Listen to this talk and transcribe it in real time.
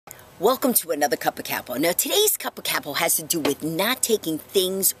Welcome to another Cuppa Capo. Now today's Cuppa Capo has to do with not taking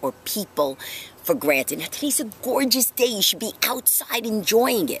things or people for granted. Now today's a gorgeous day. You should be outside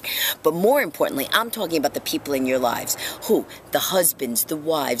enjoying it. But more importantly, I'm talking about the people in your lives. Who? The husbands, the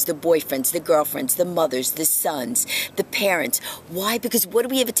wives, the boyfriends, the girlfriends, the mothers, the sons, the parents. Why? Because what do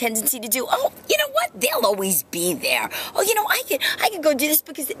we have a tendency to do? Oh, you know what? They'll always be there. Oh, you know, I can go do this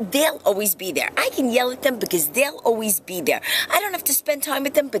because they'll always be there. I can yell at them because they'll always be there. I don't have to spend time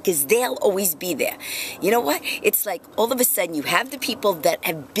with them because they'll always be there. You know what? It's like all of a sudden you have the people that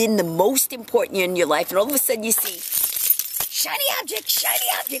have been the most important in your life, and all of a sudden you see shiny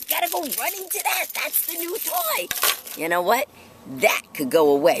object, gotta go running to that. That's the new toy. You know what? That could go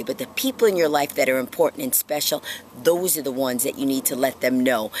away, but the people in your life that are important and special, those are the ones that you need to let them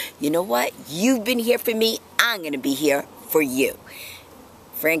know. You know what? You've been here for me, I'm gonna be here for you.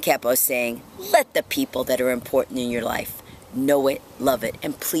 Fran Capo saying, let the people that are important in your life know it, love it,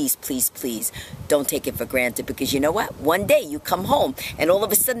 and please, please, please don't take it for granted, because you know what? One day you come home and all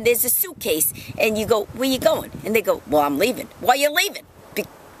of a sudden there's a suitcase and you go, where you going? And they go, well, I'm leaving. Why are you leaving?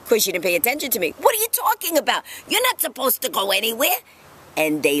 Because you didn't pay attention to me. What are you talking about? You're not supposed to go anywhere.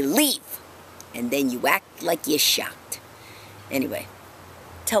 And they leave. And then you act like you're shocked. Anyway,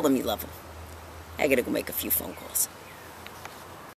 tell them you love them. I gotta go make a few phone calls.